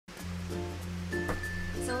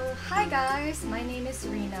guys, my name is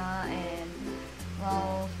Rina and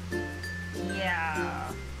well,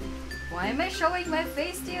 yeah. Why am I showing my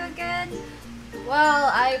face to you again?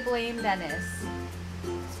 Well, I blame Dennis.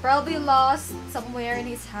 He's probably lost somewhere in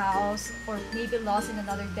his house or maybe lost in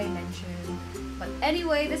another dimension. But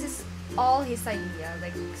anyway, this is all his idea.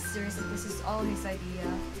 Like seriously, this is all his idea.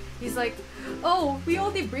 He's like, oh, we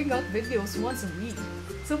only bring out videos once a week,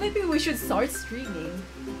 so maybe we should start streaming.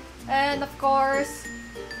 And of course,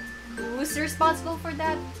 who's responsible for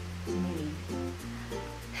that? Me.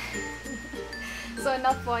 So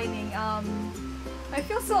enough whining. I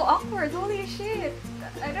feel so awkward, holy shit.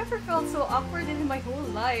 I never felt so awkward in my whole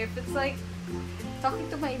life. It's like talking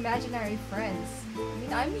to my imaginary friends. I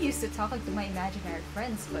mean, I'm used to talking to my imaginary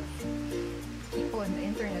friends, but people on the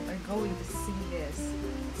internet are going to see this.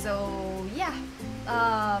 So yeah,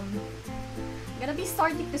 I'm gonna be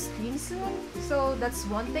starting to stream soon. So that's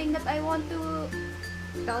one thing that I want to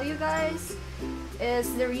tell you guys,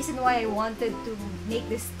 is the reason why I wanted to make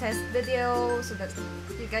this test video, so that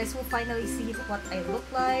you guys will finally see what I look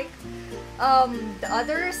like. The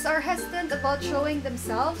others are hesitant about showing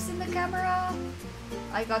themselves in the camera.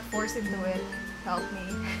 I got forced into it. Help me.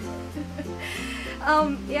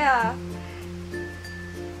 Yeah.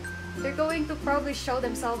 They're going to probably show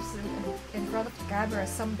themselves in front of the camera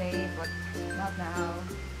someday, but not now.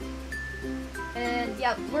 And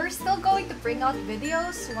yeah, we're still going to bring out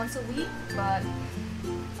videos once a week, but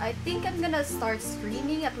I think I'm gonna start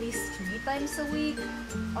streaming at least 3 times a week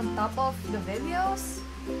on top of the videos.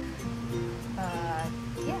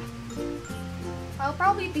 Yeah. I'll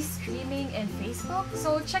probably be streaming in Facebook,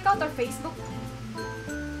 so check out our Facebook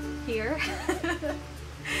here.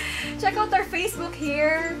 Check out our Facebook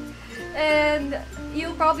here, and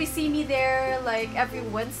you'll probably see me there like every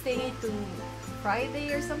Wednesday to Friday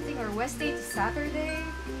or something, or Wednesday to Saturday.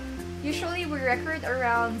 Usually we record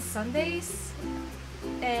around Sundays,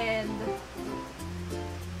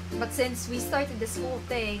 but since we started this whole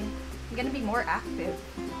thing, I'm gonna be more active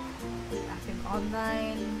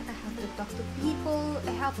online. I have to talk to people.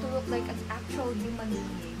 I have to look like an actual human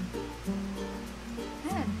being.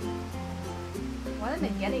 Man, what am I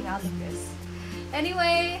getting out of this?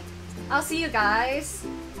 Anyway, I'll see you guys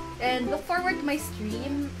and look forward to my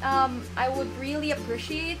stream. I would really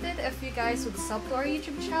appreciate it if you guys would sub to our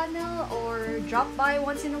YouTube channel or drop by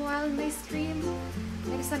once in a while in my stream,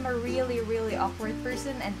 because I'm a really awkward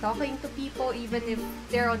person, and talking to people even if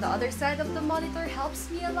they're on the other side of the monitor helps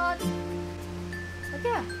me a lot. But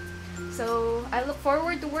yeah, so I look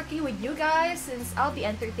forward to working with you guys since I'll be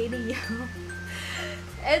entertaining you.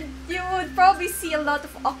 And you would probably see a lot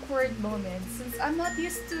of awkward moments since I'm not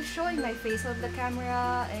used to showing my face on the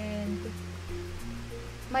camera, and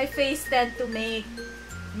my face tend to make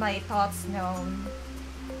my thoughts known.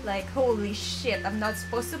 Like, holy shit, I'm not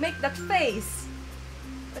supposed to make that face.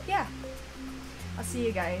 But yeah, I'll see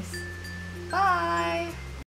you guys. Bye!